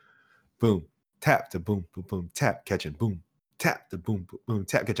boom, tap to boom, boom, boom, tap, catching, boom, tap to boom, boom, boom,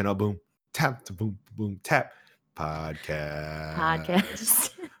 tap, catching, up, boom, tap to boom, boom, boom, tap. Podcast.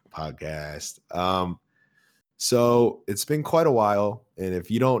 Podcast. Podcast. So it's been quite a while. And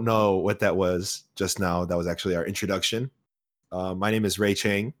if you don't know what that was just now, that was actually our introduction. My name is Ray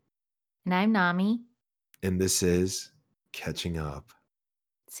Chang, And I'm Nami, and this is Catching Up,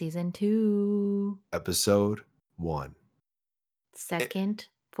 season 2, episode 1. second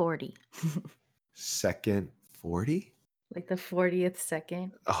 40. Second 40? Like the 40th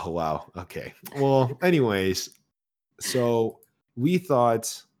second. Oh, wow. Okay. Well, anyways, so we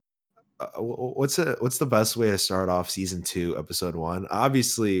thought, what's the best way to start off season 2, episode 1?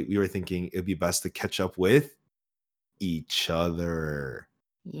 Obviously, we were thinking it'd be best to catch up with each other.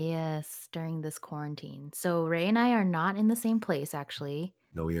 Yes, during this quarantine. So Ray and I are not in the same place, actually.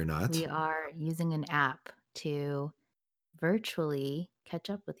 No, we are not. We are using an app to virtually catch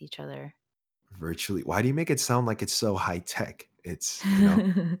up with each other. Virtually. Why do you make it sound like it's so high tech? You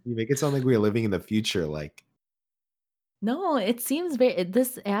make it sound like we're living in the future. Like, No, it seems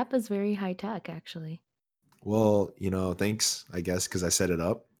this app is very high tech, actually. well, thanks, I guess, because I set it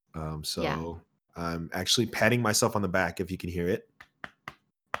up. Yeah. So I'm actually patting myself on the back if you can hear it.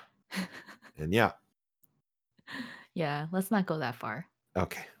 And yeah. Yeah, let's not go that far.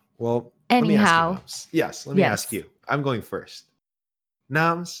 Okay. Well, let me ask you, Anyhow. Nams. Yes, let me ask you. I'm going first.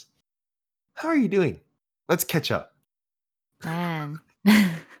 Nams, how are you doing? Let's catch up. Man.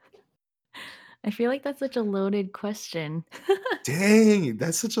 I feel like that's such a loaded question. Dang,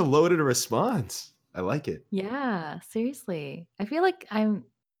 that's such a loaded response. I like it. Yeah, seriously. I feel like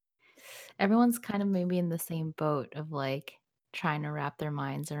everyone's kind of maybe in the same boat of like trying to wrap their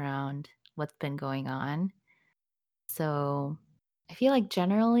minds around what's been going on. So I feel like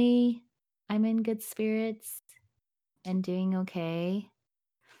generally I'm in good spirits and doing okay,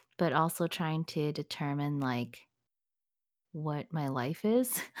 but also trying to determine like what my life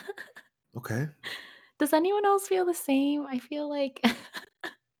is. Okay. Does anyone else feel the same? I feel like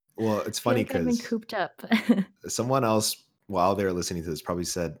Well, it's funny I've been because cooped up. someone else, while they're listening to this, probably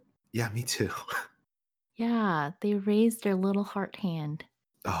said, "Yeah, me too." Yeah, they raised their little heart hand.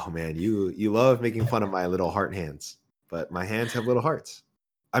 Oh man, you love making fun of my little heart hands, but my hands have little hearts.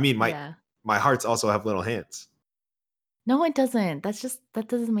 I mean, my Yeah. my hearts also have little hands. No, it doesn't. That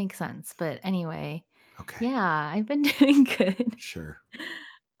doesn't make sense. But anyway, Okay, yeah, I've been doing good. sure.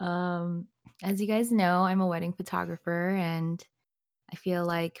 Um, as you guys know, I'm a wedding photographer, and I feel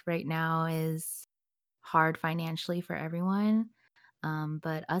like right now is hard financially for everyone.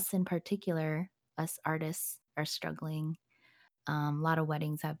 But us in particular, us artists are struggling. A lot of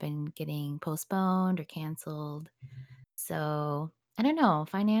weddings have been getting postponed or canceled. So I don't know.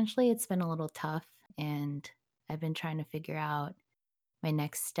 Financially, it's been a little tough, and I've been trying to figure out my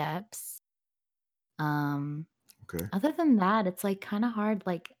next steps. Um, Okay. Other than that, it's like kind of hard.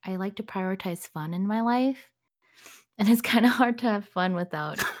 Like I like to prioritize fun in my life, and it's kind of hard to have fun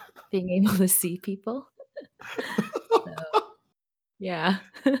without being able to see people. So yeah.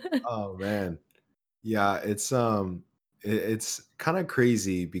 Oh man. Yeah, it's kind of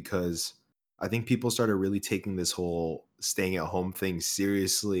crazy because I think people started really taking this whole staying at home thing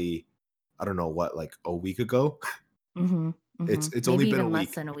seriously. I don't know what, like a week ago. Mhm, mhm. It's only Maybe been a even less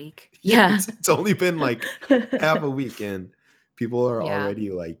week. than a week. Yeah, Yeah. it's only been like half a week, and people are Yeah. already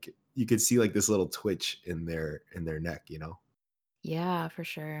like, you could see like this little twitch in their neck. Yeah, for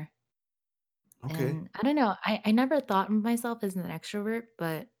sure. Okay. And I don't know, I never thought of myself as an extrovert,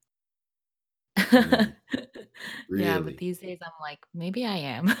 but Mm, yeah, but really? these days I'm like, maybe I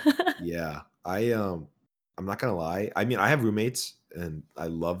am. Yeah. I'm not gonna lie. I mean, I have roommates and I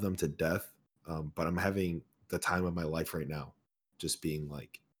love them to death. But I'm having the time of my life right now, just being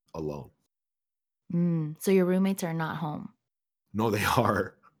like alone. So your roommates are not home. No, they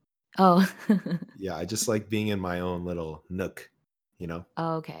are. Oh. Yeah, I just like being in my own little nook.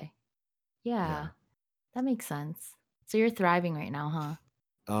 Oh, okay. Yeah, Yeah. that makes sense. So you're thriving right now,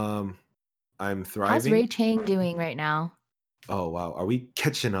 huh? Um, I'm How's Ray thriving. Chang doing right now? Oh wow. Are we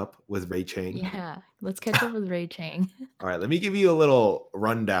catching up with Ray Chang? Yeah, let's catch up with Ray Chang. All right, let me give you a little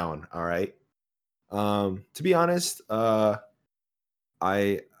rundown. All right. To be honest, I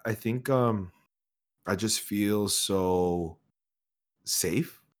think I just feel so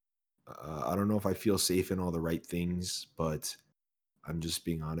safe. I don't know if I feel safe in all the right things, but I'm just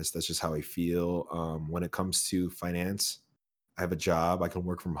being honest. That's just how I feel. When it comes to finance, I have a job. I can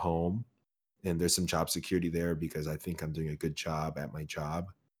work from home, and there's some job security there because I think I'm doing a good job at my job.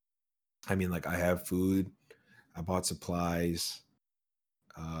 I mean, like I have food. I bought supplies.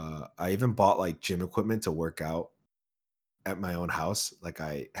 I even bought like gym equipment to work out. at my own house. Like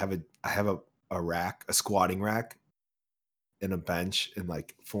I have a rack, a squatting rack and a bench and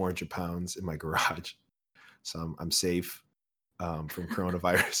like 400 pounds in my garage. So I'm safe from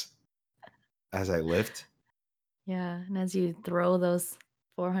coronavirus as I lift. Yeah, and as you throw those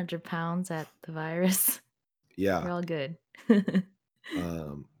 400 pounds at the virus, Yeah. you're all good.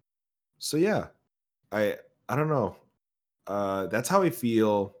 Um, so yeah, I I don't know. That's how I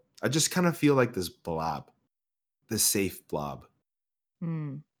feel. I just kind of feel like this blob, this safe blob.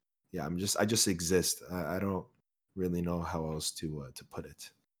 Mm, Yeah, I just exist. I don't really know how else to put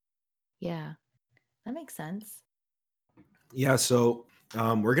it. yeah, that makes sense. Yeah, so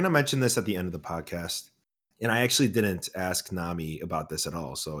we're gonna mention this at the end of the podcast, and I actually didn't ask Nami about this at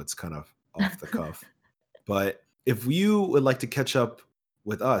all, so it's kind of off the cuff. But if you would like to catch up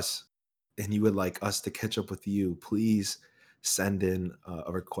with us, and you would like us to catch up with you, please send in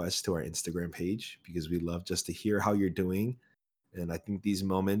a request to our Instagram page because we love just to hear how you're doing. And I think these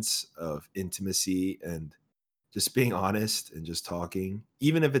moments of intimacy and just being honest and just talking,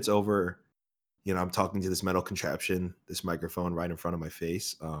 even if it's over, I'm talking to this metal contraption, this microphone right in front of my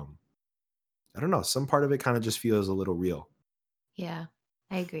face. I don't know. Some part of it kind of just feels a little real. Yeah,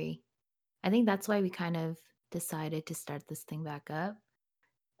 I agree. I think that's why we kind of decided to start this thing back up.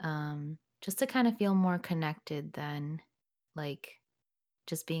 Just to kind of feel more connected than like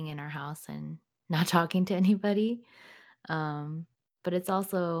just being in our house and not talking to anybody. Um, but it's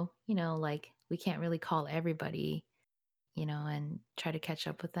also, like we can't really call everybody, and try to catch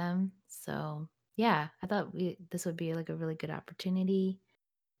up with them. So yeah, I thought this would be like a really good opportunity.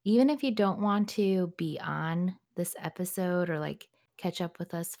 Even if you don't want to be on this episode or like catch up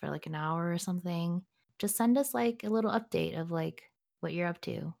with us for like an hour or something, just send us like a little update of like what you're up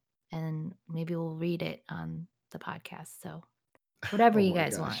to. And maybe we'll read it on the podcast. So whatever Oh you my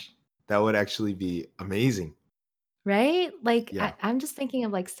guys want. gosh. That would actually be amazing. Right? Like Yeah. I'm just thinking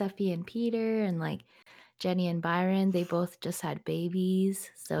of like Steffi and Peter and like Jenny and Byron. They both just had babies.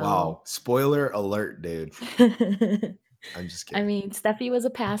 So Wow. Spoiler alert, dude. I'm just I kidding. mean, Steffi was a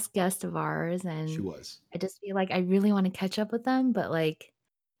past guest of ours, She and was. I just feel like I really wanna catch up with them, but, like,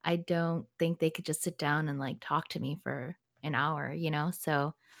 I don't think they could just sit down and, like, talk to me for an hour, you know?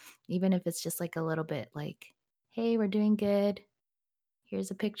 So, even if it's just, like, a little bit like, "Hey, we're doing good. Here's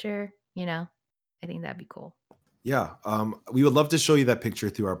a picture," I think that'd be cool. Yeah. We would love to show you that picture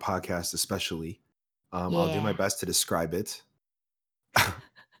through our podcast, especially. I'll do my Yeah. best to describe it.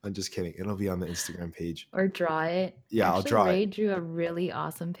 I'm just kidding. It'll be on the Instagram page. Or draw it. Yeah, I'll Actually, draw it. Ray drew a really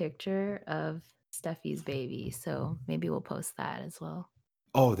awesome picture of Steffi's baby, so maybe we'll post that as well.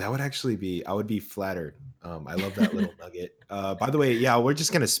 Oh, that would actually be, I would be flattered. I love that little nugget. By the way, yeah, we're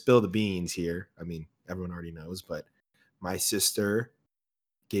just gonna spill the beans here. I mean, everyone already knows, but my sister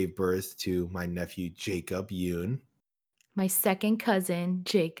gave birth to my nephew Jacob Yoon, My second cousin,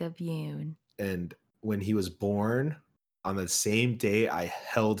 Jacob Yoon. and when he was born, on the same day I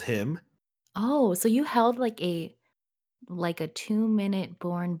held him. Oh, so you held like a 2-minute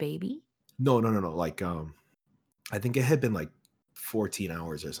born baby? No, no, no, no. Like, I think it had been like 14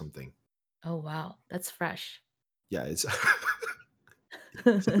 hours or something. Oh, wow, that's fresh. Yeah, it's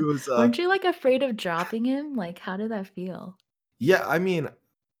it was Weren't you, like, afraid of dropping him? Like, how did that feel? yeah, I mean,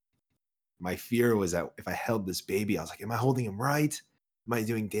 my fear was that if I held this baby, I was like, am I holding him right? Am I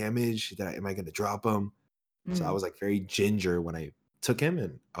doing damage? Am I gonna drop him? So I Mm. was like very ginger when I took him,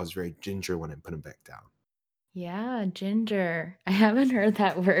 and I was very ginger when I put him back down. Yeah, ginger. I haven't heard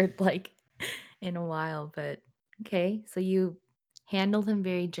that word, like, in a while, but okay, so you handled him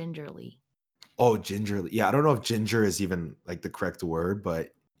very gingerly. Oh, gingerly. Yeah, I don't know if ginger is even like the correct word,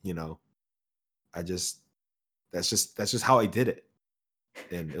 but you know, I just that's just how I did it.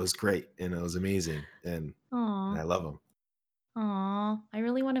 And it was great and it was amazing. And Aw, I love him. aw, I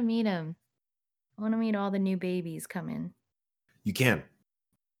really wanna meet him. I wanna meet all the new babies coming. You can.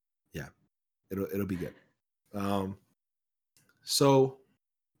 Yeah. It'll be good. Um so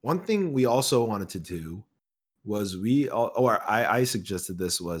one thing we also wanted to do was or I suggested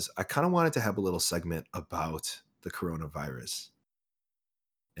this was I kind of wanted to have a little segment about the coronavirus.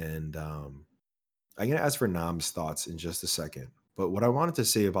 And I'm going to ask for Nam's thoughts in just a second. But what I wanted to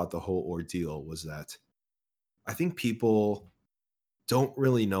say about the whole ordeal was that I think people don't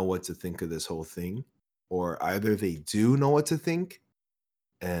really know what to think of this whole thing, or either they do know what to think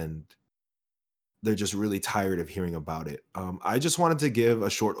and they're just really tired of hearing about it. I just wanted to give a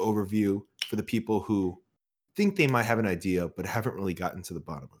short overview for the people who think they might have an idea but haven't really gotten to the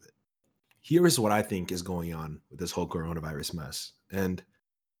bottom of it. Here is what I think is going on with this whole coronavirus mess. And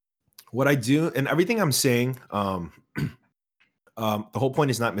what I do, and everything I'm saying, the whole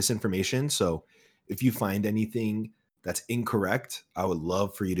point is not misinformation. So if you find anything that's incorrect, I would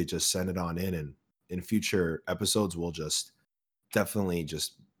love for you to just send it on in, and in future episodes, we'll just definitely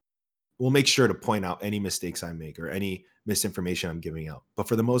just we'll make sure to point out any mistakes I make or any misinformation I'm giving out. But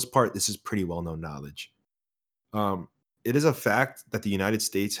for the most part, this is pretty well known knowledge. Um, it is a fact that the United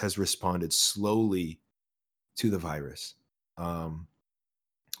States has responded slowly to the virus. Um,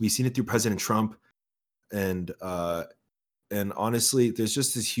 we've seen it through President Trump, and honestly, there's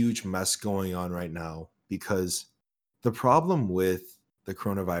just this huge mess going on right now because the problem with the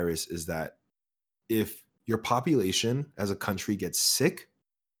coronavirus is that if your population as a country gets sick,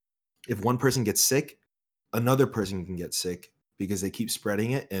 if one person gets sick, another person can get sick because they keep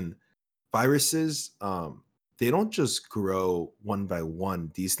spreading it. And viruses, they don't just grow one by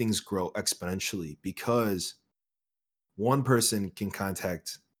one. These things grow exponentially because one person can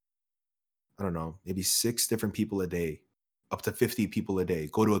contact, I don't know, maybe 6 different people a day, up to 50 people a day,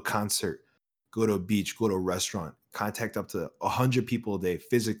 go to a concert, go to a beach, go to a restaurant, contact up to 100 people a day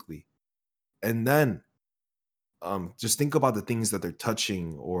physically. And then just think about the things that they're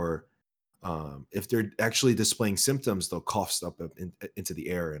touching, or if they're actually displaying symptoms, they'll cough stuff up into the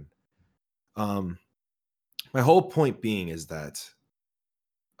air. And um, my whole point being is that,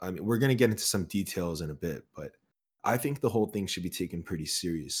 I mean, we're going to get into some details in a bit, but I think the whole thing should be taken pretty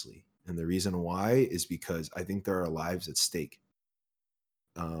seriously. And the reason why is because I think there are lives at stake.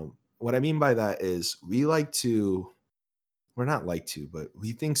 What I mean by that is we're not like to, but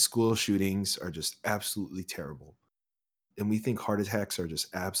we think school shootings are just absolutely terrible. And we think heart attacks are just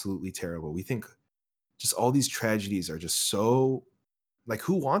absolutely terrible. We think just all these tragedies are just so, like,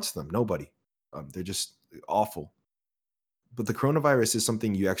 who wants them? Nobody. They're just awful. But the coronavirus is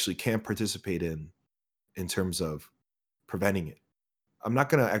something you actually can participate in terms of preventing it. I'm not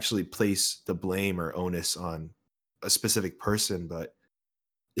going to actually place the blame or onus on a specific person, but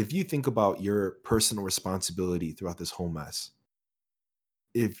if you think about your personal responsibility throughout this whole mess,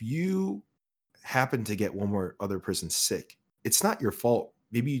 if you happen to get one more other person sick, it's not your fault.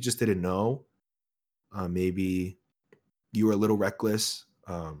 Maybe you just didn't know. Maybe you were a little reckless.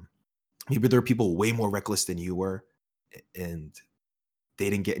 Maybe there are people way more reckless than you were, and they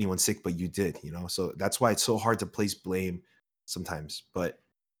didn't get anyone sick, but you did, you know? So that's why it's so hard to place blame sometimes. But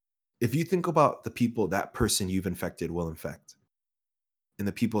if you think about the people that person you've infected will infect, and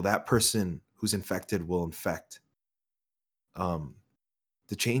the people that person who's infected will infect, um,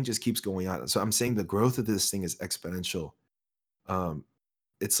 the change just keeps going on. So I'm saying the growth of this thing is exponential. Um,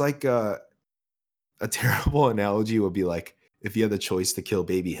 it's like a terrible analogy would be like if you had the choice to kill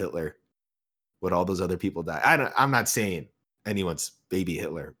baby Hitler, would all those other people die? I'm not saying anyone's baby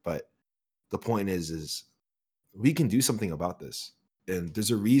Hitler, but the point is we can do something about this. And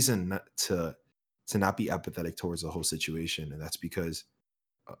there's a reason not to not be apathetic towards the whole situation, and that's because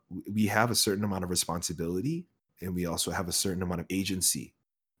we have a certain amount of responsibility, and we also have a certain amount of agency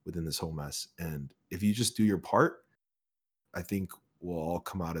within this whole mess. And if you just do your part, I think we'll all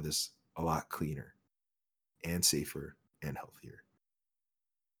come out of this a lot cleaner and safer and healthier.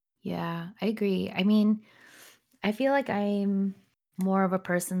 Yeah, I agree. I mean, I feel like I'm more of a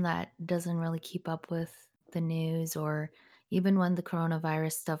person that doesn't really keep up with the news, or even when the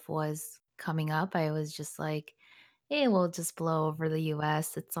coronavirus stuff was coming up, I was just like, hey, we'll just blow over the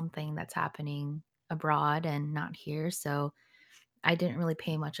US. It's something that's happening abroad and not here. So I didn't really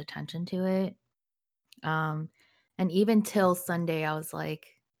pay much attention to it. Um, and even till Sunday, I was like,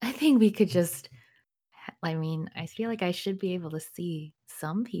 I think we could just I mean, I feel like I should be able to see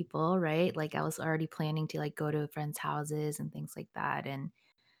some people, right? Like I was already planning to like go to friends' houses and things like that. And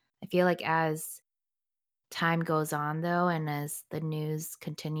I feel like as time goes on though, and as the news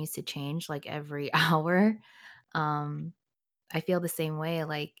continues to change like every hour, um, I feel the same way.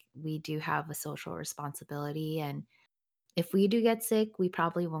 Like we do have a social responsibility. And if we do get sick, we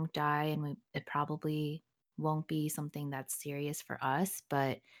probably won't die, and it probably won't be something that's serious for us.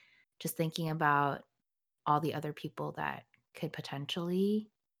 But just thinking about all the other people that could potentially,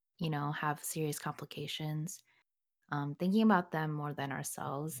 have serious complications. Thinking about them more than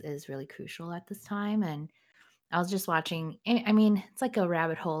ourselves is really crucial at this time. And I was just watching, I mean, it's like a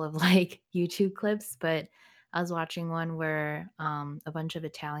rabbit hole of like YouTube clips, but I was watching one where a bunch of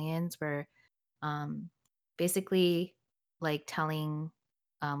Italians were um, basically like telling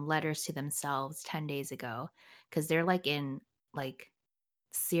letters to themselves 10 days ago because they're like in like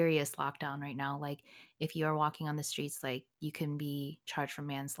serious lockdown right now. Like if you are walking on the streets, like you can be charged for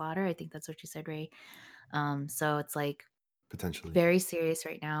manslaughter. I think that's what you said, Ray. So it's like Potentially. very serious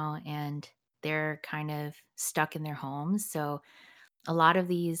right now, and they're kind of stuck in their homes. So a lot of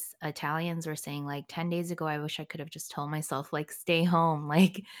these Italians were saying, like, 10 days ago, I wish I could have just told myself, like, stay home.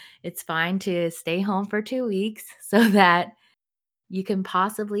 Like, it's fine to stay home for 2 weeks so that you can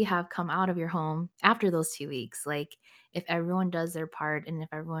possibly have come out of your home after those 2 weeks. Like, if everyone does their part and if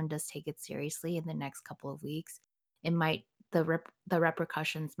everyone does take it seriously in the next couple of weeks, it might, the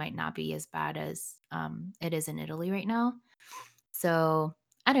repercussions might not be as bad as it is in Italy right now. So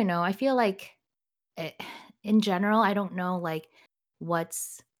I don't know. I feel like it, in general, I don't know like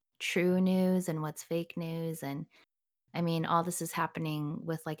what's true news and what's fake news. And I mean, all this is happening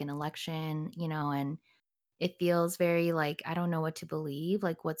with like an election, and it feels very like I don't know what to believe,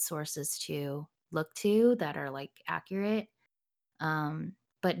 like what sources to look to that are like accurate.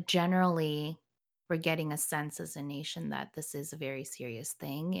 But generally, we're getting a sense as a nation that this is a very serious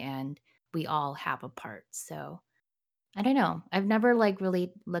thing and we all have a part. So I don't know. I've never like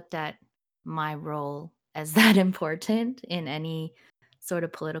really looked at my role as that important in any sort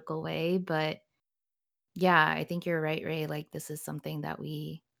of political way. But yeah, I think you're right, Ray. Like this is something that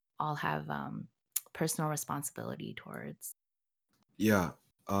we all have personal responsibility towards. Yeah.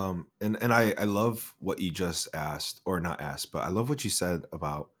 And I love what you just asked, or not asked, but I love what you said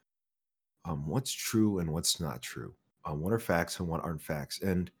about what's true and what's not true. What are facts and what aren't facts.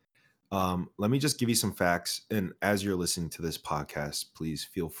 And let me just give you some facts. And as you're listening to this podcast, please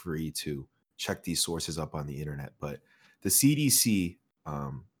feel free to check these sources up on the internet. But the CDC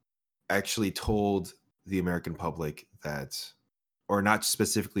actually told the American public that, or not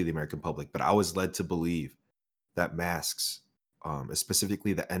specifically the American public, but I was led to believe that masks,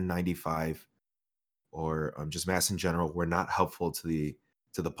 specifically the N95 or just masks in general, were not helpful to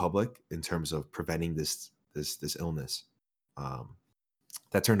the public in terms of preventing this illness. Um,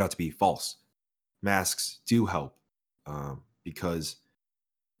 that turned out to be false. Masks do help because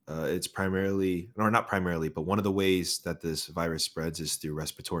it's primarily, or not primarily, but one of the ways that this virus spreads is through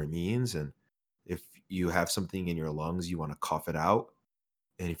respiratory means. And if you have something in your lungs, you want to cough it out.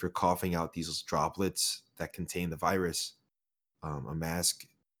 And if you're coughing out these droplets that contain the virus, a mask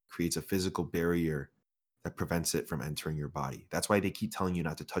creates a physical barrier that prevents it from entering your body. That's why they keep telling you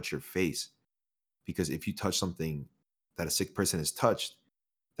not to touch your face, because if you touch something that a sick person has touched,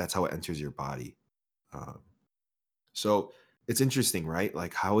 that's how it enters your body. Um, so it's interesting, right?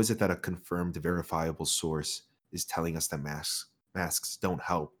 Like, how is it that a confirmed, verifiable source is telling us that masks don't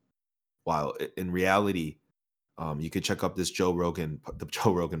help, while in reality, you could check up the Joe Rogan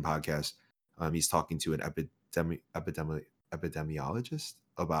podcast. He's talking to an epidemiologist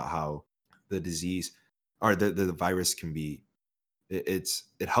about how the disease or the virus can be. It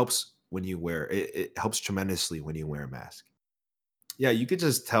helps when you wear it helps tremendously when you wear a mask. Yeah, you could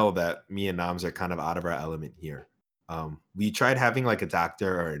just tell that me and Noms are kind of out of our element here. We tried having like a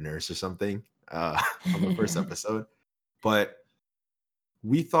doctor or a nurse or something on the first episode, but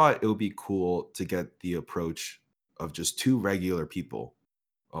we thought it would be cool to get the approach of just two regular people,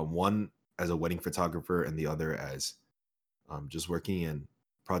 one as a wedding photographer and the other as just working in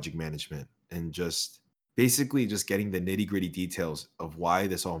project management, and just basically just getting the nitty gritty details of why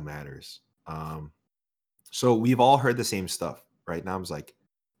this all matters. So we've all heard the same stuff, right? Now I'm like,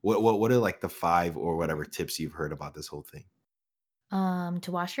 what are like the five or whatever tips you've heard about this whole thing?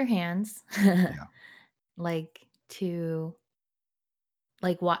 To wash your hands, Yeah, like to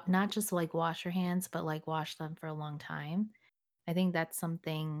not just like wash your hands, but like wash them for a long time. I think that's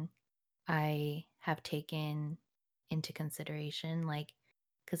something I have taken into consideration, like,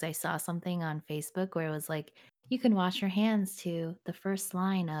 because I saw something on Facebook where it was like, you can wash your hands to the first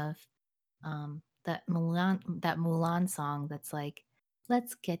line of that Mulan song that's like,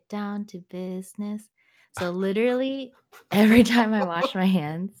 "Let's get down to business." So literally every time I wash my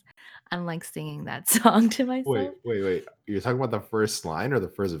hands, I'm like singing that song to myself. wait. You're talking about the first line or the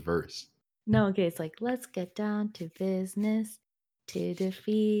first verse? No, okay, it's like, "Let's get down to business to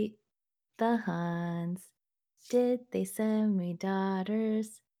defeat the Huns. Did they send me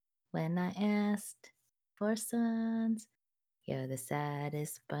daughters when I asked for sons? You're the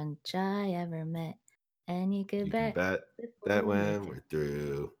saddest bunch I ever met, and you could You can bet bet that before you're when through, we're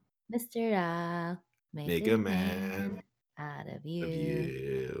through, Mister, I'll make make a a man man out of of you."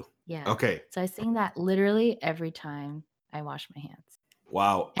 you. Yeah. Okay. So I sing that literally every time I wash my hands.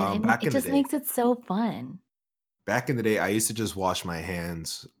 Wow. And Back it in the just day, makes it so fun. I used to just wash my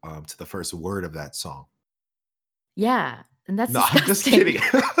hands to the first word of that song. Yeah, and that's No, I'm just disgusting.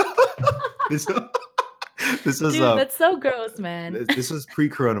 kidding. this, this was Dude, that's so gross, man. this was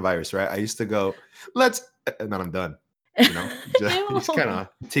pre-coronavirus, right? I used to go, let's, and then I'm done. You just kind Ew. of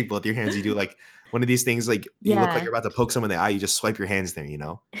take both your hands. You do like one of these things, like you look like Yeah. you're about to poke someone in the eye. You just swipe your hands there.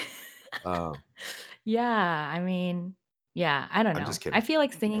 Um, Yeah, I mean, Yeah, I don't I'm know. just I kidding. feel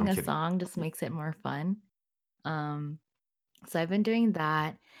like I'm singing a kidding. song just makes it more fun. Um, so I've been doing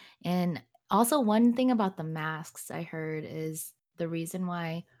that. And also one thing about the masks I heard is the reason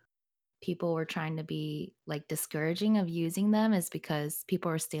why people were trying to be like discouraging of using them is because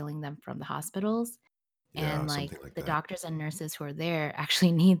people were stealing them from the hospitals Yeah, and like something like the that. doctors and nurses who are there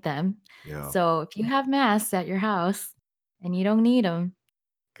actually need them. Yeah. So if you have masks at your house and you don't need them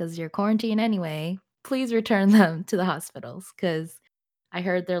because you're quarantined anyway, please return them to the hospitals because I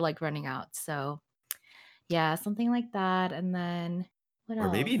heard they're like running out. So yeah, something like that. And then what Or else?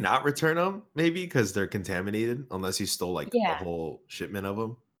 maybe not return them, maybe because 'cause they're contaminated unless you stole, like, a Yeah. whole shipment of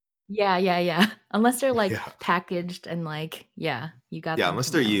them. Yeah, yeah, yeah. Unless they're like Yeah. packaged and like, yeah, you got Yeah, them unless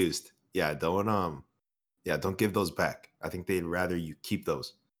from they're else. used. Yeah, don't give those back. I think they'd rather you keep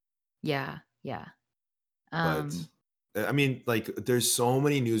those. Yeah, yeah. But, Um, I mean, like, there's so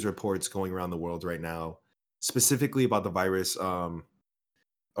many news reports going around the world right now, specifically about the virus, or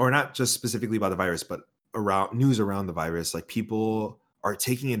not just specifically about the virus, but around news around the virus. Like, people are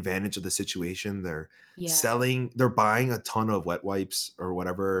taking advantage of the situation. yeah, They're buying a ton of wet wipes or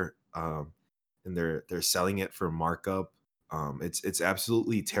whatever, and they're selling it for markup. It's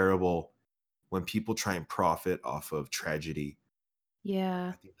absolutely terrible when people try and profit off of tragedy.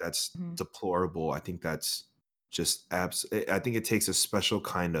 yeah. I think that's Mhm. deplorable. I think that's I think it takes a special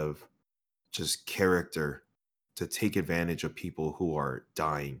kind of just character to take advantage of people who are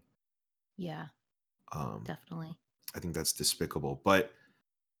dying. Yeah, Um, definitely. I think that's despicable. But,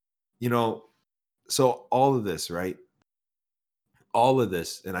 you know, so all of this, right? All of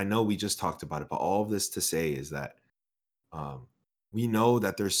this, and I know we just talked about it, but all of this to say is that um, we know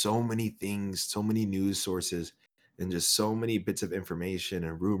that there's so many things, so many news sources, and just so many bits of information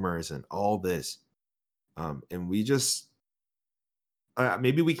and rumors and all this. And we just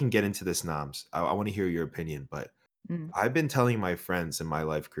maybe we can get into this, Noms. I want to hear your opinion, but Mm, I've been telling my friends in my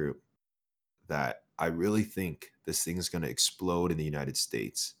life group that I really think this thing is going to explode in the United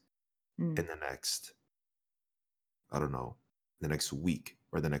States mm, in the next, I don't know, the next week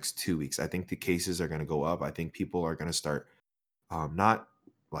or the next 2 weeks. I think the cases are going to go up. I think people are going to start not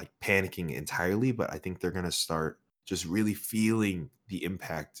like panicking entirely, but I think they're going to start just really feeling the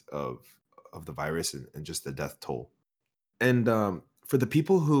impact of the virus and just the death toll. And for the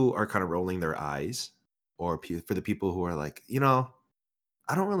people who are kind of rolling their eyes, or for the people who are like,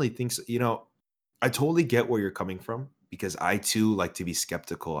 I don't really think so. I totally get where you're coming from because I too like to be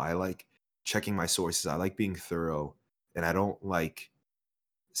skeptical. I like checking my sources. I like being thorough. And I don't like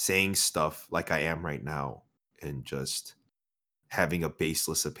saying stuff like I am right now and just having a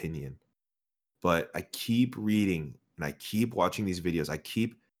baseless opinion. But I keep reading and I keep watching these videos.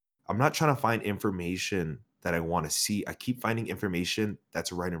 I'm not trying to find information that I want to see. I keep finding information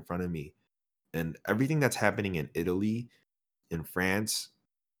that's right in front of me. And everything that's happening in Italy, in France,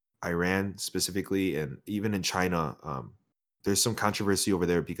 Iran specifically, and even in China, there's some controversy over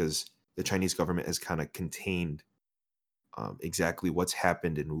there because the Chinese government has kind of contained exactly what's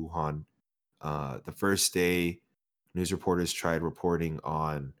happened in Wuhan. The first day, news reporters tried reporting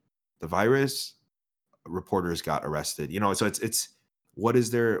on the virus. Reporters got arrested. So it's what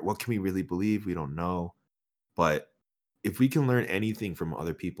is there? What can we really believe? We don't know. But if we can learn anything from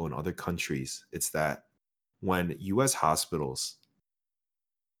other people in other countries, it's that when U.S. hospitals,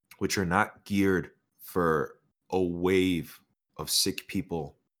 which are not geared for a wave of sick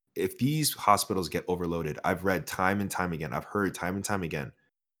people, if these hospitals get overloaded, I've read time and time again, I've heard time and time again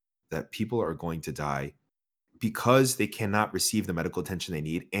that people are going to die because they cannot receive the medical attention they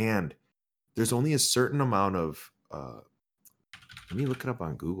need. And there's only a certain amount of, let me look it up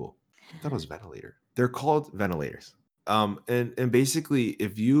on Google. I thought it was ventilator. They're called ventilators. And basically,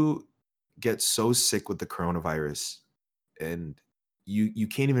 if you get so sick with the coronavirus and you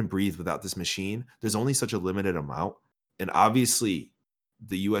can't even breathe without this machine, there's only such a limited amount. And obviously,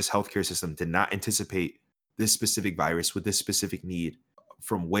 the US healthcare system did not anticipate this specific virus with this specific need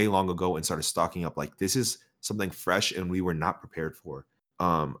from way long ago and started stocking up. Like, this is something fresh and we were not prepared for.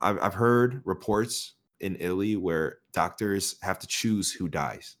 I've heard reports in Italy where doctors have to choose who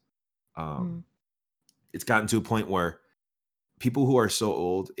dies. mm, Um, it's gotten to a point where people who are so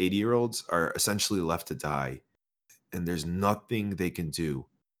old, 80-year-olds, are essentially left to die, and there's nothing they can do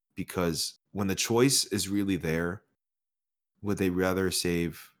because when the choice is really there, would they rather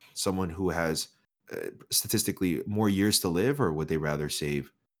save someone who has statistically more years to live, or would they rather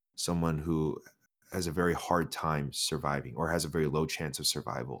save someone who has a very hard time surviving or has a very low chance of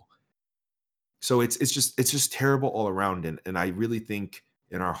survival? So it's just terrible all around, and I really think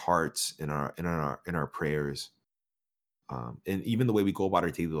in our hearts, in our prayers, and even the way we go about our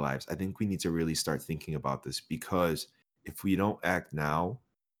daily lives, I think we need to really start thinking about this because if we don't act now,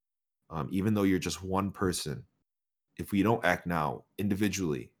 even though you're just one person, if we don't act now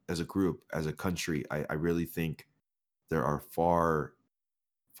individually, as a group, as a country, I really think there are far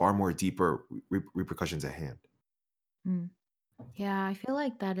more deeper repercussions at hand. Mm. Yeah, I feel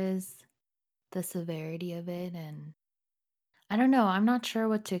like that is the severity of it. And I don't know. I'm not sure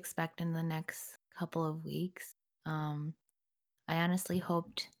what to expect in the next couple of weeks. Um, I honestly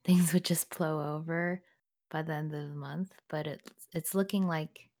hoped things would just blow over by the end of the month, but it's looking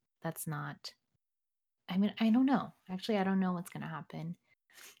like that's not. I mean, I don't know. Actually, I don't know what's going to happen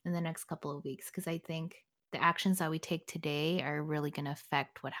in the next couple of weeks because I think the actions that we take today are really going to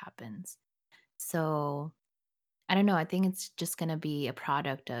affect what happens. So, I don't know. I think it's just going to be a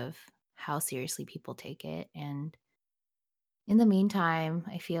product of how seriously people take it. And in the meantime,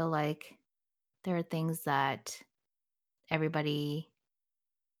 I feel like there are things that everybody,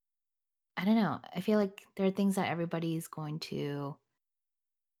 I don't know. I feel like there are things that everybody's going to,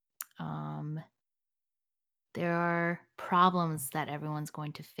 um, there are problems that everyone's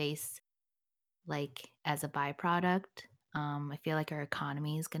going to face, like as a byproduct. I feel like our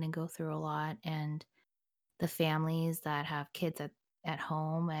economy is going to go through a lot, and the families that have kids at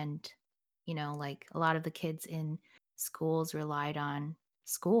home, and like a lot of the kids in schools relied on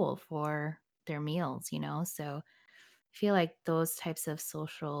school for their meals. So I feel like those types of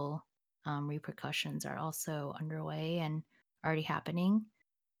social repercussions are also underway and already happening.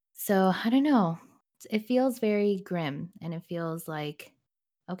 So I don't know. It feels very grim, and it feels like,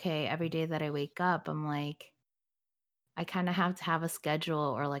 okay, every day that I wake up, I'm like, I kind of have to have a schedule,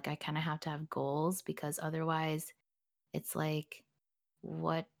 or like I kind of have to have goals, because otherwise it's like,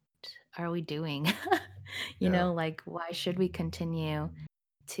 what are we doing? Yeah. Like, why should we continue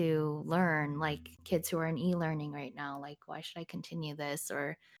to learn? Like kids who are in e-learning right now, like, why should I continue this?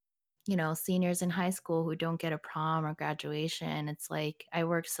 Or seniors in high school who don't get a prom or graduation. It's like, I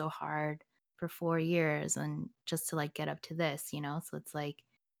worked so hard for 4 years and just to like get up to this. So it's like,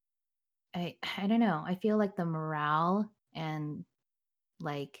 I don't know. I feel like the morale and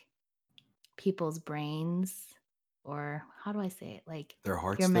like people's brains, or how do I say it? Like Their your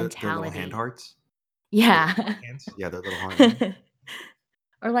hearts, their little hand mentality. hearts, their little heart Yeah. hands. Yeah, their little heart hands.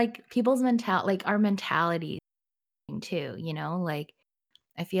 Or like people's like our mentality too, like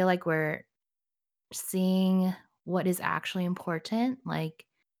I feel like we're seeing what is actually important, like,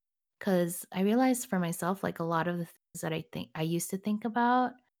 because I realized for myself, like a lot of the things that I used to think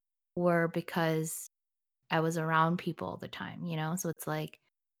about were because I was around people all the time. So it's like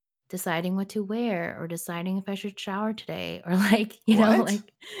deciding what to wear, or deciding if I should shower today, or like, What?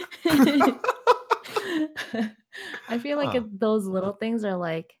 like I feel like Huh. those little things are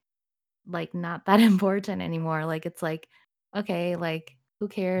like not that important anymore. Like it's like, okay, like who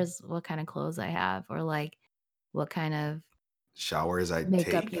cares what kind of clothes I have, or like what kind of Showers I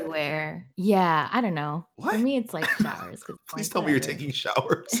makeup you take? wear. Yeah, I don't know. For What? me, it's like showers because Please like tell me you're whatever. taking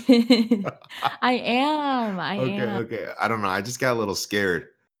showers. I am. I Okay, am. okay. I don't know. I just got a little scared.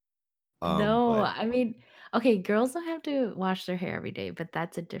 No, But I mean, okay, girls don't have to wash their hair every day, but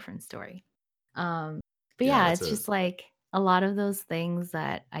that's a different story. Um, but yeah, yeah, that's it's a just like a lot of those things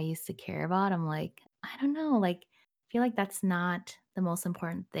that I used to care about. I'm like, I don't know, like I feel like that's not the most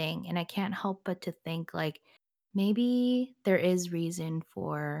important thing. And I can't help but to think like maybe there is reason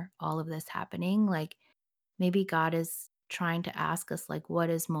for all of this happening. Like maybe God is trying to ask us like what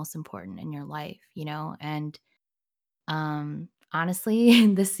is most important in your life. And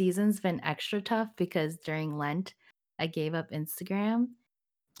honestly, this season's been extra tough because during Lent, I gave up Instagram,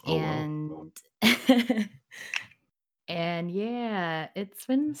 oh well. and and yeah, it's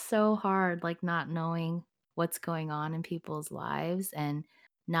been so hard, like not knowing what's going on in people's lives and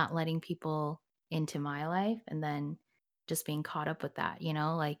not letting people into my life, and then just being caught up with that.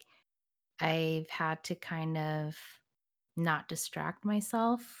 Like I've had to kind of not distract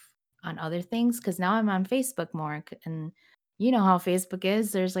myself on other things, because now I'm on Facebook more, and you know how Facebook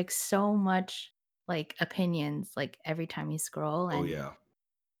is. There's like so much like opinions like every time you scroll, Oh and yeah.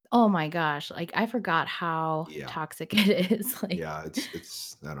 oh my gosh, like I forgot how Yeah. toxic it is. Like, Yeah,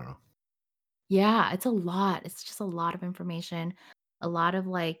 it's I don't know. yeah, it's a lot. It's just a lot of information, a lot of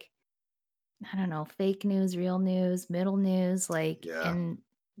like, I don't know, fake news, real news, middle news, like, Yeah. and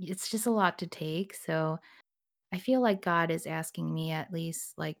it's just a lot to take. So I feel like God is asking me, at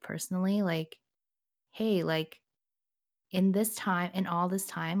least like personally, like, hey, like in all this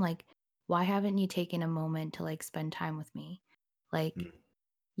time, like, why haven't you taken a moment to like spend time with me? Like, Mm.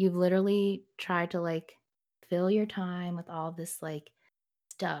 you've literally tried to like fill your time with all this like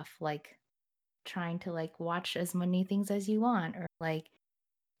stuff, like trying to like watch as many things as you want, or like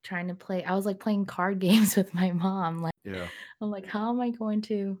trying to play. I was like playing card games with my mom. Yeah. I'm like, "How am I going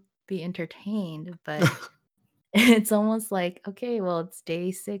to be entertained?" But it's almost like, "Okay, well, it's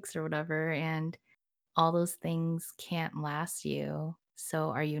day 6 or whatever, and all those things can't last you.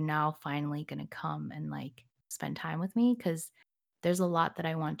 So are you now finally gonna come and, like, spend time with me? Because there's a lot that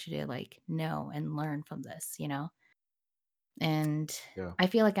I want you to, like, know and learn from this, you know?" And Yeah. I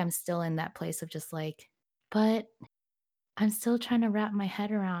feel like I'm still in that place of just like, "But I'm still trying to wrap my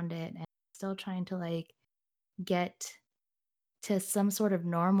head around it and still trying to, like, get to some sort of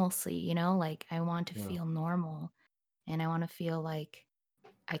normalcy, you know? Like, I want to Yeah. feel normal, and I wanna feel like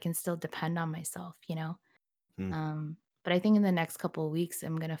I can still depend on myself, you know? Mm, But I think in the next couple of weeks,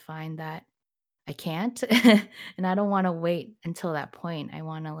 I'm gonna find that I can't, and I don't wanna wait until that point.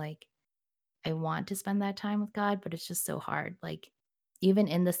 I want to spend that time with God, but it's just so hard. Like, even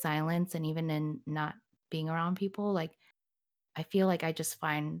in the silence and even in not being around people, like, I feel like I just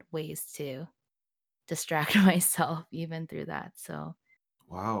find ways to distract myself even through that. So,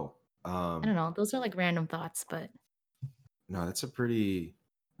 wow. I don't know. Those are like random thoughts, but No, that's a pretty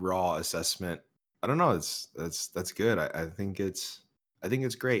raw assessment. I don't know. That's good. I think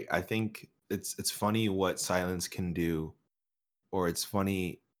it's great. I think it's funny what silence can do, or it's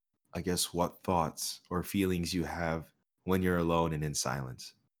funny, I guess, what thoughts or feelings you have when you're alone and in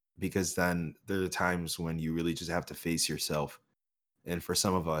silence. Because then there are times when you really just have to face yourself. And for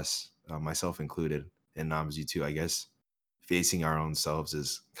some of us, myself included, and Nams, you too, I guess, facing our own selves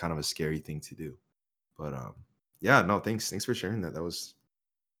is kind of a scary thing to do. But yeah, no, thanks for sharing that. That was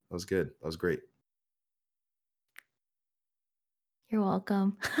good. That was great. you're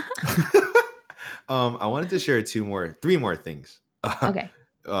welcome. I wanted to share three more things. Okay.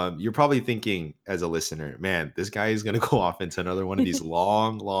 You're probably thinking as a listener, man, this guy is gonna go off into another one of these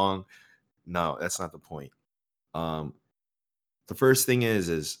long, long. No, that's not the point. Um, the first thing is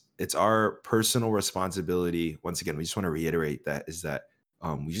it's our personal responsibility. Once again, we just want to reiterate that is that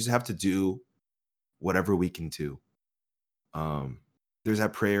we just have to do whatever we can do. Um, there's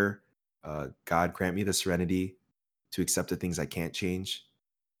that prayer, God grant me the serenity to accept the things I can't change,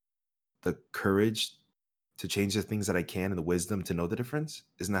 the courage to change the things that I can, and the wisdom to know the difference.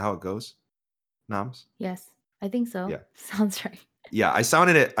 Isn't that how it goes, Nams? Yes, I think so. Yeah. Sounds right. Yeah, I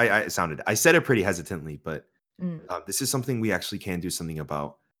sounded it. I said it pretty hesitantly, but Mm. this is something we actually can do something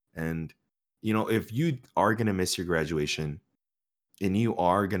about. And if you are gonna miss your graduation, and you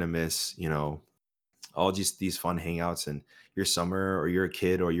are gonna miss, all just these fun hangouts and your summer, or you're a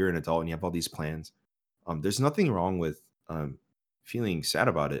kid or you're an adult and you have all these plans, there's nothing wrong with feeling sad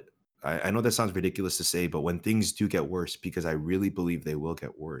about it. I know that sounds ridiculous to say, but when things do get worse, because I really believe they will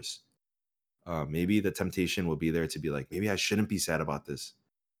get worse, maybe the temptation will be there to be like, maybe I shouldn't be sad about this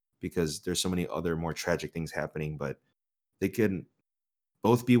because there's so many other more tragic things happening, but they can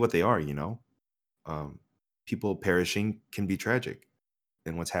both be what they are, Um, people perishing can be tragic,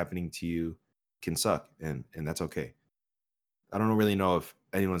 and what's happening to you can suck, and that's okay. I don't really know if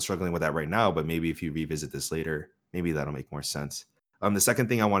anyone's struggling with that right now, but maybe if you revisit this later, maybe that'll make more sense. The second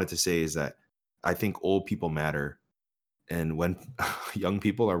thing I wanted to say is that I think old people matter. And when young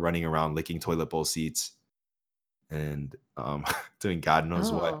people are running around licking toilet bowl seats and doing God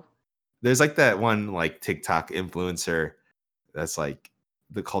knows what, Oh. there's like that one like TikTok influencer that's like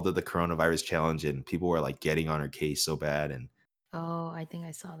the called it the coronavirus challenge, and people were like getting on her case so bad. And Oh, I think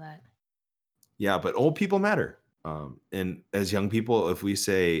I saw that. yeah, but old people matter. And as young people, if we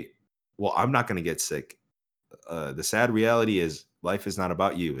say, well, I'm not going to get sick, the sad reality is life is not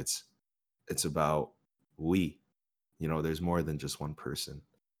about you. It's about we. There's more than just one person.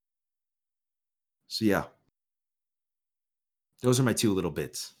 So yeah, those are my two little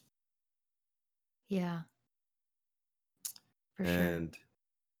bits. Yeah, for sure. And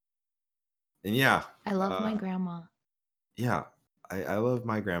and yeah, I love uh, my grandma. yeah, I love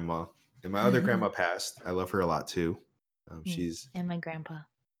my grandma, and my other grandma passed. I love her a lot too. Mm, She's and my grandpa.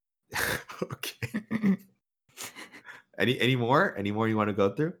 okay. Any more? Any more you want to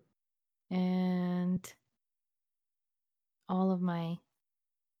go through? And all of my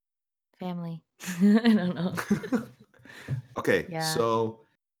family. I don't know. Okay, Yeah. so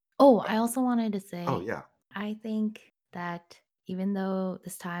Oh, I also wanted to oh say, yeah, I think that even though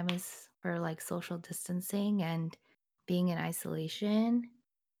this time is for like social distancing and being in isolation,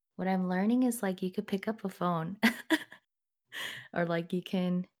 what I'm learning is like you could pick up a phone or like you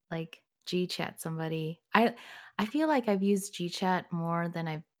can like G chat somebody. I feel like I've used G chat more than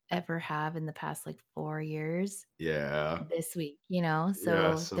I've ever have in the past like 4 years yeah, this week, you know?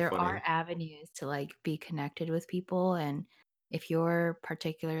 yeah. So So there are funny. avenues to like be connected with people, and if you're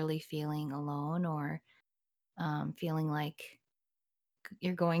particularly feeling alone or feeling like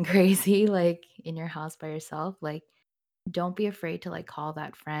you're going crazy like in your house by yourself, like don't be afraid to like call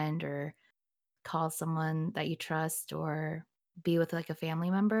that friend or call someone that you trust or be with like a family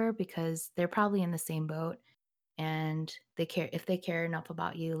member because they're probably in the same boat and they care if they care enough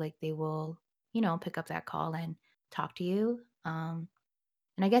about you like they will, pick up that call and talk to you. And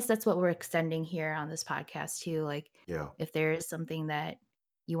I guess that's what we're extending here on this podcast too. Like Yeah. if there is something that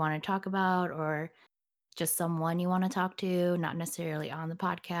you want to talk about or just someone you want to talk to, not necessarily on the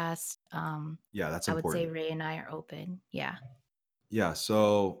podcast, Yeah, that's I would say important. Ray and I are open. Yeah. Yeah,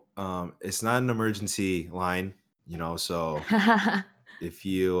 so it's not an emergency line, so if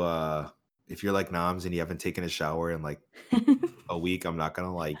if you're like Noms and you haven't taken a shower in like a week, I'm not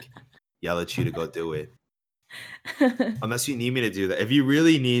gonna like yell at you to go do it. Unless you need me to do that. If you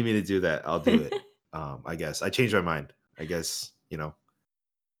really need me to do that, I'll do it. I guess. I changed my mind. I guess,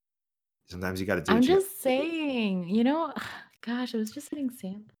 sometimes you gotta do I'm what you got. just saying, gosh, I was just getting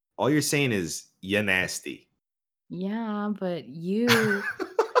sample. All you're saying is you're nasty. Yeah, but you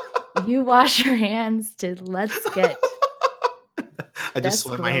wash your hands to let's get I just that's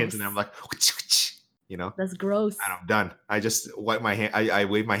sweat my hands and I'm gross. like, you know, That's gross. and I'm done. I just wipe my hand. I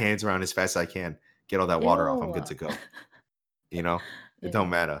wave my hands around as fast as I can, get all that water off. I'm Ew. good to go. You know, it don't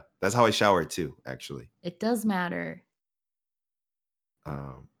Ew. matter. That's how I shower too, actually. It does matter.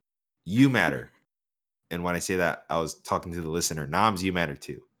 Um, you matter. And when I say that, I was talking to the listener. Noms, you matter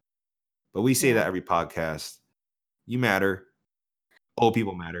too. But we say Yeah. that every podcast. You matter. Old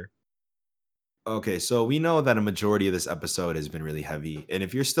people matter. Okay, so we know that a majority of this episode has been really heavy. And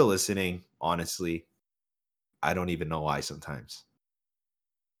if you're still listening, honestly, I don't even know why sometimes.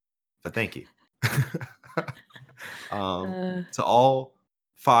 But thank you. um, Uh, to all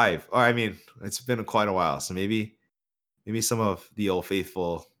five, or I mean, it's been quite a while. So maybe some of the old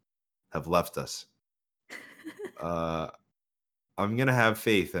faithful have left us. Uh, I'm gonna have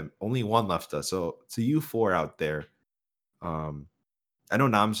faith that only one left us. So to you four out there, um, I know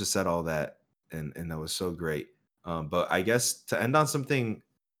Nam's just said all that, and that was so great. But I guess to end on something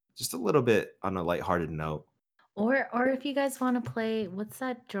just a little bit on a lighthearted note, or if you guys want to play, what's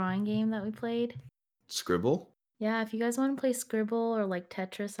that drawing game that we played? scribble. Yeah, if you guys want to play Scribble or like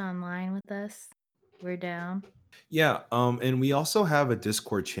Tetris online with us, we're down. Yeah, and we also have a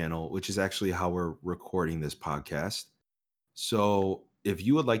Discord channel, which is actually how we're recording this podcast. So if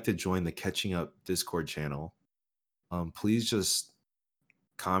you would like to join the Catching Up Discord channel, please just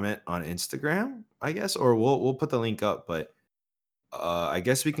comment on Instagram, I guess, or we'll put the link up. But I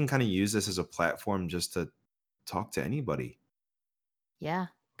guess we can kind of use this as a platform just to talk to anybody. Yeah,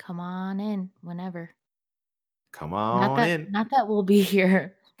 come on in whenever. Come Not on that in. not that we'll be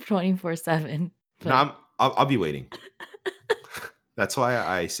here 24/7, No, but I'll be waiting. That's why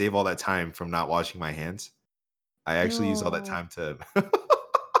I save all that time from not washing my hands. I actually use all that ew, time to.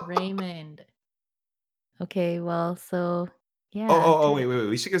 Raymond. Okay, well, so yeah, Oh, wait.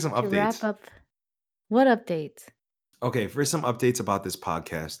 We should get some to wrap updates. up, what updates? Okay, for some updates about this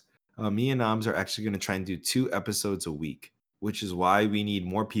podcast, me and Nams are actually going to try and do 2 episodes a week, which is why we need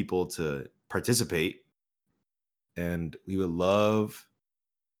more people to participate. And we would love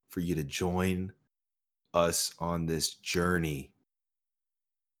for you to join us on this journey.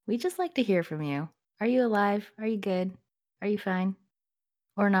 We just like to hear from you. Are you alive? Are you good? Are you fine?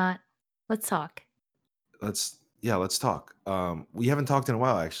 Or not? Let's talk. Let's talk. We haven't talked in a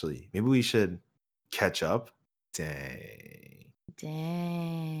while, actually. Maybe we should catch up. Dang.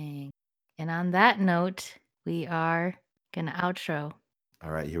 Dang. And on that note, we are gonna outro.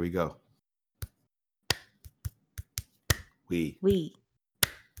 All right, here we go. We We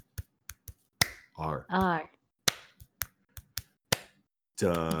are are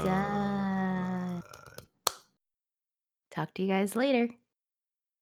done. done. Talk to you guys later.